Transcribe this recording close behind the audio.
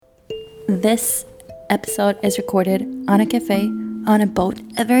This episode is recorded on a cafe, on a boat,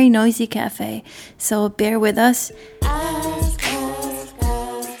 a very noisy cafe. So bear with us.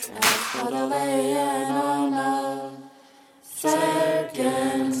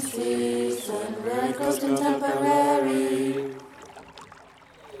 Second season, Red Coast Contemporary.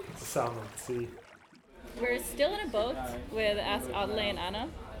 It's a sound of the sea. We're still in a boat with Ask Adelaide and Anna.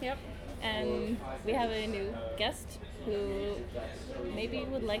 Yep. And we have a new guest who maybe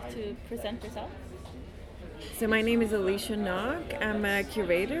would like to present herself. So my name is Alicia Nock. I'm a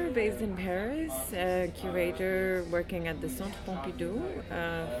curator based in Paris, a curator working at the Centre Pompidou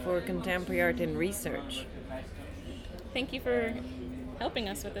for contemporary art and research. Thank you for helping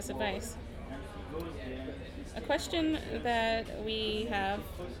us with this advice. A question that we have,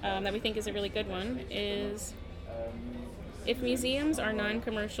 that we think is a really good one, is if museums are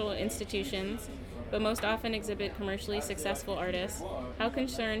non-commercial institutions, but most often exhibit commercially successful artists, how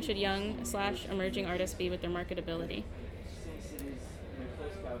concerned should young/emerging artists be with their marketability?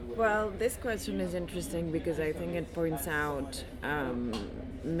 Well, this question is interesting because I think it points out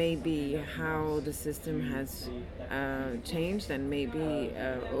maybe how the system has changed and maybe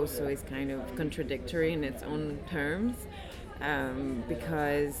also is kind of contradictory in its own terms.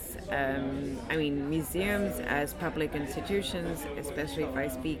 Because museums as public institutions, especially if I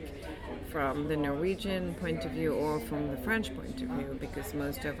speak from the Norwegian point of view or from the French point of view, because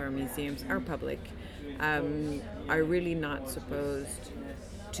most of our museums are public, are really not supposed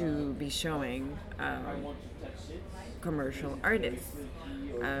to be showing commercial artists.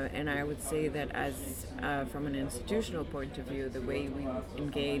 And I would say that as from an institutional point of view, the way we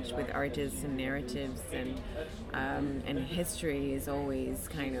engage with artists and narratives and history is always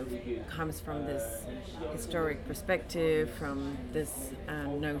kind of comes from this historic perspective, from this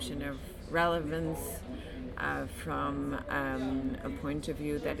notion of relevance, from a point of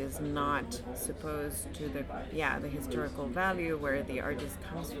view that is not supposed to the historical value, where the artist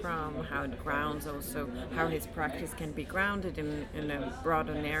comes from, how it grounds also, how his practice can be grounded in a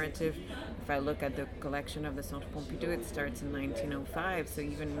broader narrative. If I look at the collection of the Centre Pompidou, it starts in 1905, so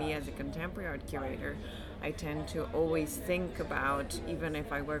even me as a contemporary art curator, I tend to always think about, even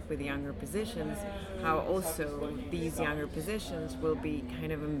if I work with younger positions, how also these younger positions will be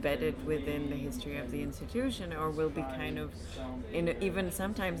kind of embedded within the history of the institution, or will be kind of, even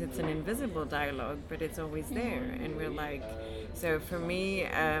sometimes it's an invisible dialogue, but it's always there. And we're like, so for me,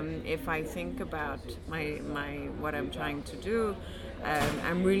 if I think about my what I'm trying to do,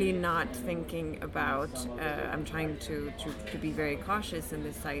 I'm really not thinking about. I'm trying to be very cautious in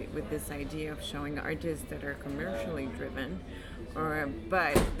this with this idea of showing artists that are commercially driven.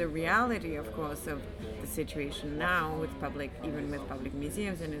 But the reality, of course, of the situation now with public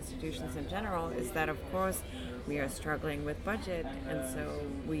museums and institutions in general, is that of course we are struggling with budget, and so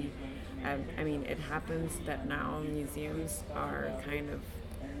it happens that now museums are kind of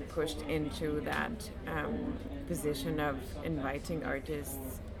pushed into that position of inviting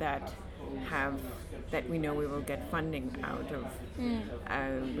artists that we know we will get funding out of,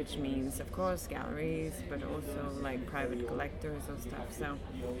 which means of course galleries, but also like private collectors or stuff. So,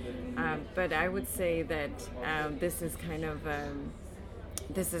 but I would say that this is kind of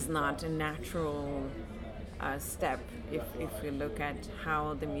this is not a natural step if we look at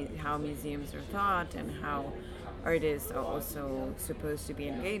how museums are thought and how artists are also supposed to be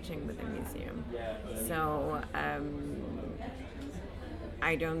engaging with the museum. So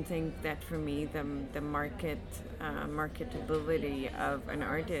I don't think that for me the marketability of an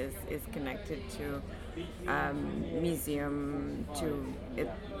artist is connected to museum, to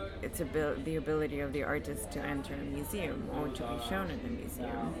the ability of the artist to enter a museum or to be shown in a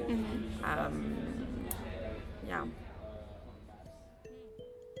museum. Yeah.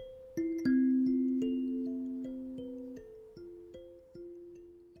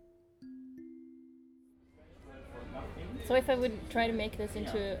 So if I would try to make this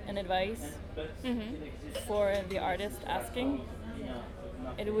into an advice for the artist asking,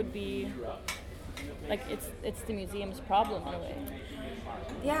 it would be like it's the museum's problem in a way.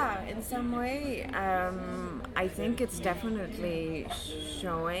 Yeah, in some way, I think it's definitely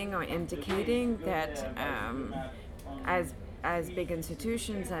showing or indicating that as big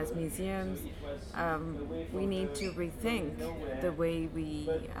institutions, as museums, we need to rethink the way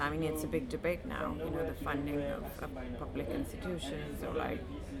it's a big debate now, the funding of public institutions or like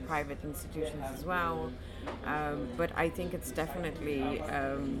private institutions as well. But I think it's definitely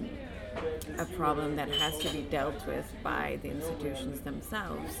a problem that has to be dealt with by the institutions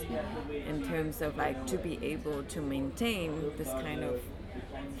themselves, in terms of like to be able to maintain this kind of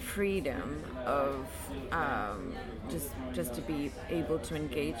freedom of just to be able to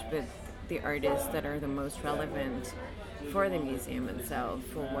engage with the artists that are the most relevant for the museum itself,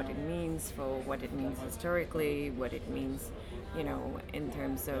 for what it means historically, what it means, in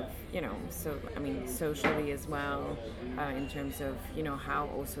terms of, socially as well, in terms of, how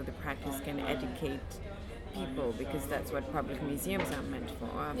also the practice can educate people, because that's what public museums are meant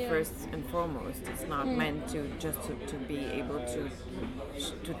for. First and foremost, it's not meant to be able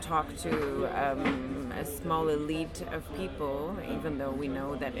to talk to a small elite of people, even though we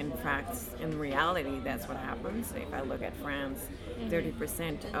know that in fact, in reality, that's what happens. If I look at France,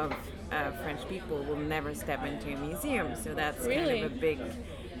 30% of French people will never step into a museum, so that's kind of a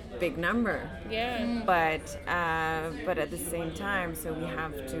big number. Yeah. But at the same time, so we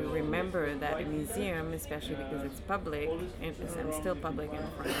have to remember that a museum, especially because it's public and still public in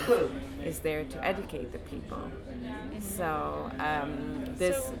France, is there to educate the people. So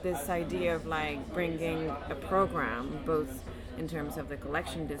this idea of like bringing a program, both in terms of the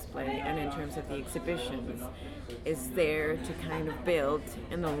collection display and in terms of the exhibitions, is there to kind of build,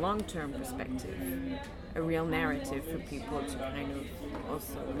 in the long-term perspective, a real narrative for people to kind of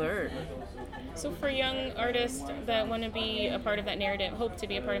also learn. So for young artists that want to be a part of that narrative, hope to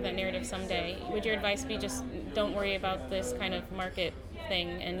be a part of that narrative someday, would your advice be just don't worry about this kind of market thing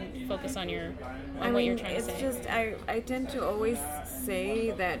and focus on what you're trying to say? It's just, I tend to always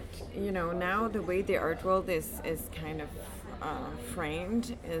say that, now the way the art world is kind of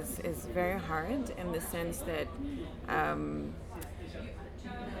framed is very hard, in the sense that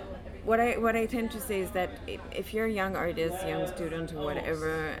what I tend to say is that if you're a young artist, young student, or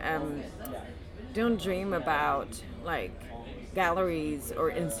whatever, don't dream about like galleries or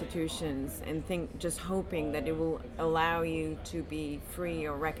institutions and think just hoping that it will allow you to be free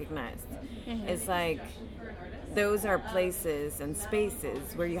or recognized. It's like those are places and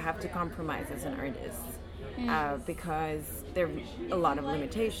spaces where you have to compromise as an artist. Because there are a lot of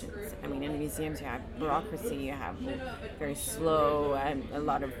limitations. I mean, in museums you have bureaucracy, you have very slow and a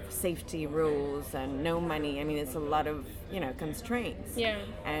lot of safety rules and no money. I mean, it's a lot of constraints. Yeah.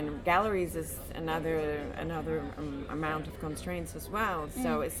 And galleries is another amount of constraints as well.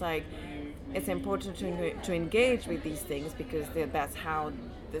 So it's like it's important to engage with these things, because that's how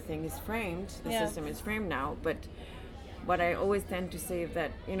the thing is framed. The system is framed now, but. What I always tend to say is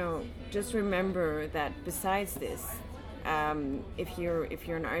that, just remember that besides this, if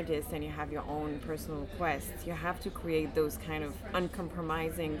you're an artist and you have your own personal quests, you have to create those kind of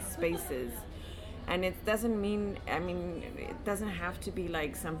uncompromising spaces. And it doesn't mean, it doesn't have to be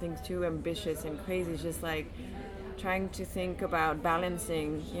like something too ambitious and crazy. It's just like trying to think about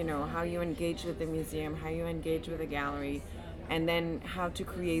balancing, how you engage with the museum, how you engage with the gallery, and then how to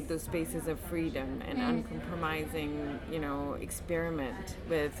create those spaces of freedom and uncompromising, experiment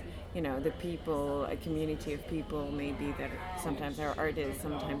with, the people, a community of people maybe that sometimes are artists,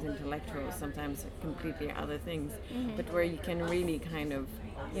 sometimes intellectuals, sometimes completely other things, but where you can really kind of,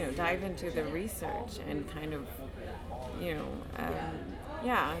 dive into the research and kind of,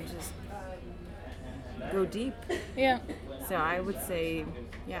 just go deep. Yeah. So I would say,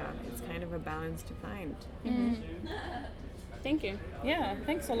 it's kind of a balance to find. Thank you. Yeah,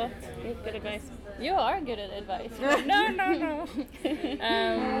 thanks a lot. Good advice. You are good at advice. No.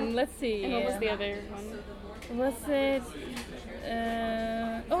 Let's see. And what was the other one? Was it?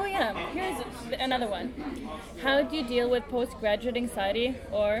 Here's another one. How do you deal with postgraduate anxiety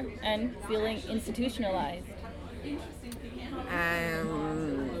and feeling institutionalized?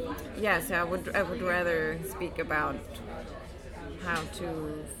 So I would rather speak about how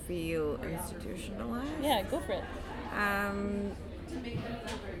to feel institutionalized. Yeah, go for it.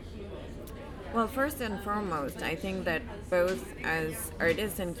 Well, first and foremost, I think that both as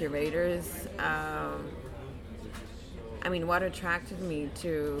artists and curators, what attracted me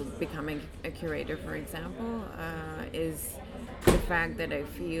to becoming a curator, for example, is the fact that I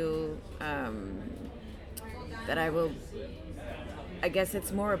feel that I guess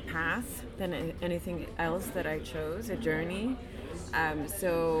it's more a path than anything else that I chose, a journey.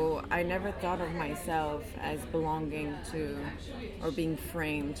 So I never thought of myself as belonging to or being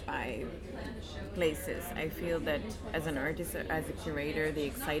framed by places. I feel that as an artist, as a curator, the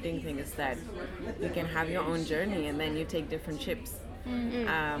exciting thing is that you can have your own journey and then you take different ships.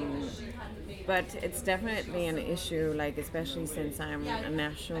 But it's definitely an issue, like especially since I'm a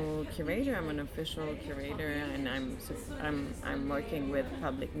national curator, I'm an official curator, and I'm working with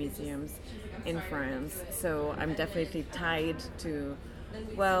public museums in France. So I'm definitely tied to,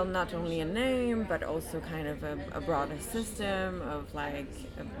 well, not only a name, but also kind of a broader system of like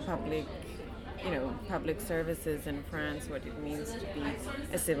a public public services in France, what it means to be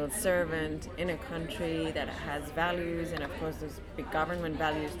a civil servant in a country that has values, and of course those big government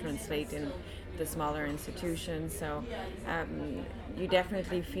values translate in the smaller institutions. So you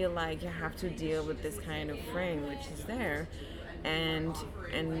definitely feel like you have to deal with this kind of frame which is there. And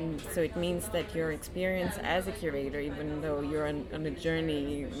so it means that your experience as a curator, even though you're on a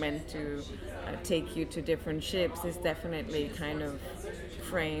journey meant to take you to different ships, is definitely kind of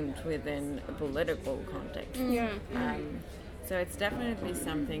framed within a political context. Yeah. So it's definitely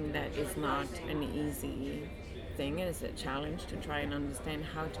something that is not an easy thing. It is a challenge to try and understand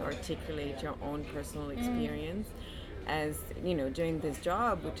how to articulate your own personal experience as, doing this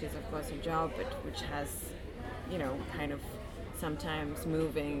job, which is of course a job, but which has, kind of sometimes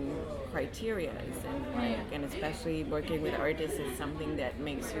moving criteria, and especially working with artists is something that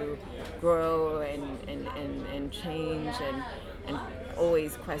makes you grow and change and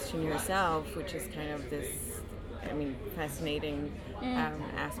always question yourself, which is kind of this fascinating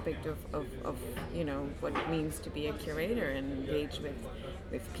aspect of what it means to be a curator and engage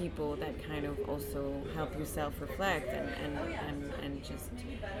with people that kind of also help you self-reflect and just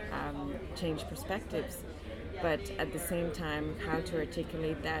change perspectives. But at the same time, how to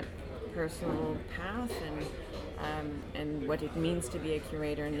articulate that personal path and what it means to be a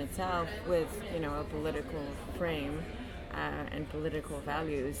curator in itself with a political frame and political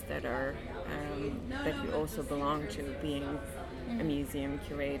values that are that you also belong to, being a museum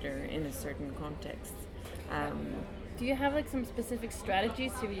curator in a certain context. Do you have some specific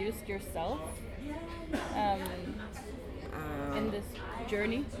strategies you've used yourself in this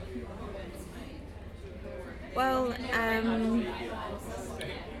journey? Well,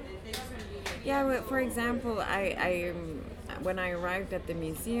 for example, I when I arrived at the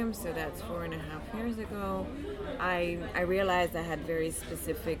museum, so that's 4.5 years ago, I realized I had very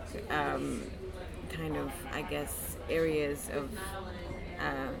specific kind of, areas of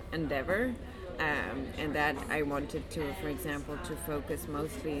endeavor, and that I wanted to, for example, to focus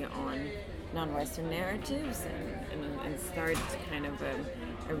mostly on non-Western narratives and start kind of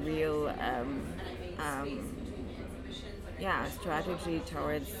a real strategy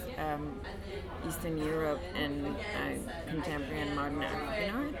towards Eastern Europe and contemporary and modern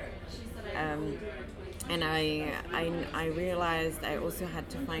African art. And I realized I also had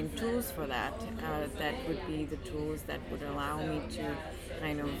to find tools for that. That would be the tools that would allow me to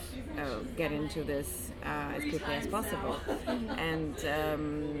kind of get into this as quickly as possible. And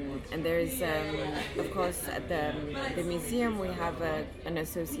there's of course at the museum we have an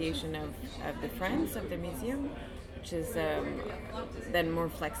association of the friends of the museum, which is then more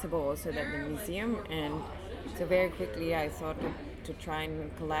flexible also than the museum. And so very quickly I thought to try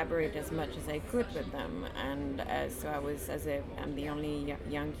and collaborate as much as I could with them, and so I'm the only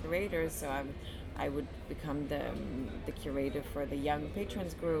young curator, so I would become the curator for the young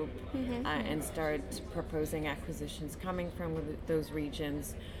patrons group, and start proposing acquisitions coming from those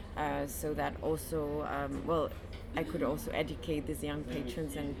regions, so that also I could also educate these young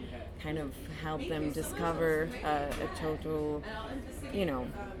patrons and kind of help them discover a total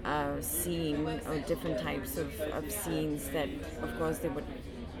scene or different types of scenes that of course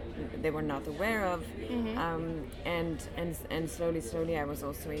they were not aware of, and slowly I was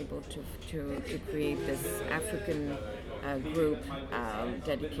also able to create this African group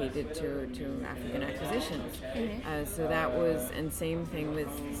dedicated to African acquisitions. So that was, and same thing with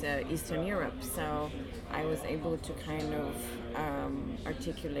Eastern Europe. So I was able to kind of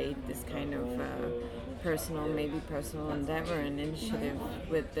articulate this kind of personal endeavor and initiative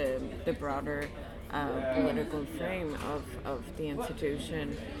with the broader political frame of the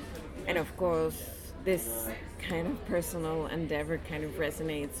institution. And of course, this kind of personal endeavor kind of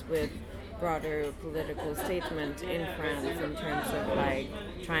resonates with broader political statement in France in terms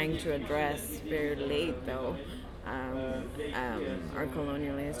of trying to address very late though our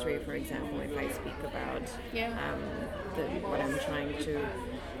colonial history, for example. If I speak about what I'm trying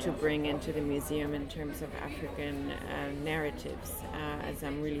to bring into the museum in terms of African narratives, as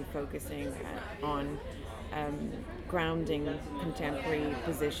I'm really focusing on grounding contemporary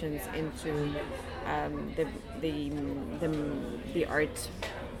positions into the art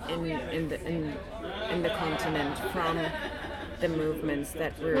in the continent from the movements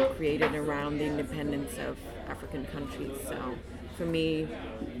that were created around the independence of African countries. So for me,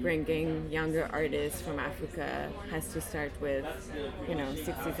 bringing younger artists from Africa has to start with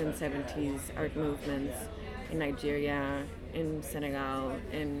 60s and 70s art movements in Nigeria, in Senegal,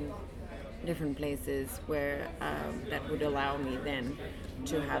 in different places where that would allow me then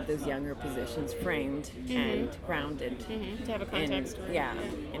to have those younger positions framed and grounded to have a context.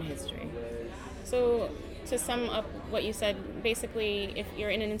 in history. So to sum up what you said, basically, if you're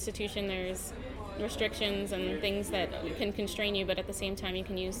in an institution, there's restrictions and things that can constrain you, but at the same time, you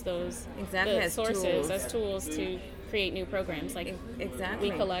can use those Exactly, the as sources tools. as tools to create new programs. Like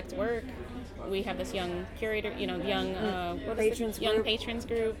Exactly. we collect work. We have this young curator, young what is it? Patrons Young group. patrons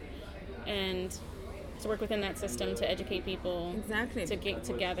group, and to work within that system to educate people. Exactly.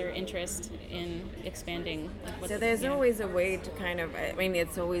 To gather interest in expanding. Like, So there's always a way to kind of, I mean,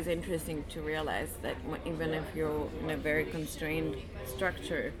 it's always interesting to realize that even if you're in a very constrained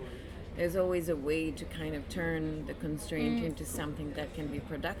structure, there's always a way to kind of turn the constraint into something that can be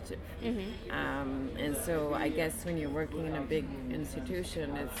productive. And so I guess when you're working in a big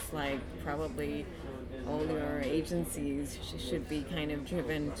institution, it's like probably all your agencies should be kind of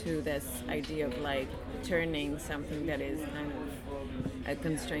driven to this idea of like turning something that is kind of a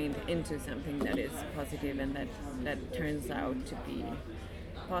constraint into something that is positive and that turns out to be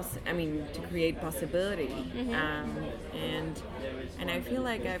to create possibility. And I feel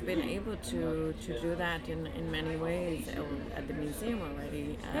like I've been able to do that in many ways at the museum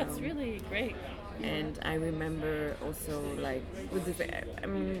already. That's really great. And I remember also like with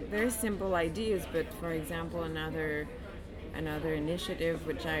very simple ideas, but for example another initiative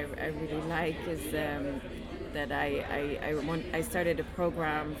which I really like is that I started a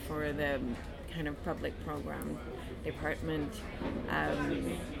program for the kind of public program department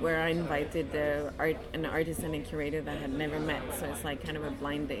where I invited an artist and a curator that had never met, so it's like kind of a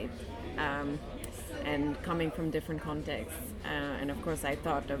blind date. And coming from different contexts, and of course I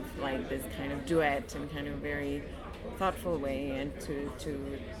thought of like this kind of duet and kind of very thoughtful way, and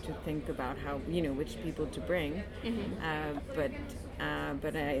to think about how which people to bring. But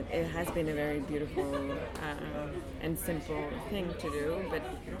it has been a very beautiful and simple thing to do, but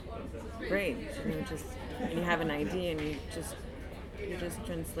great. Just you have an idea and you just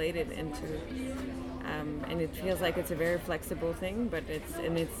translate it into. And it feels like it's a very flexible thing, but it's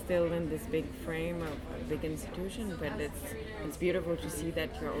still in this big frame of a big institution. But it's beautiful to see that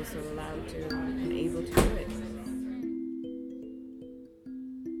you're also allowed to and able to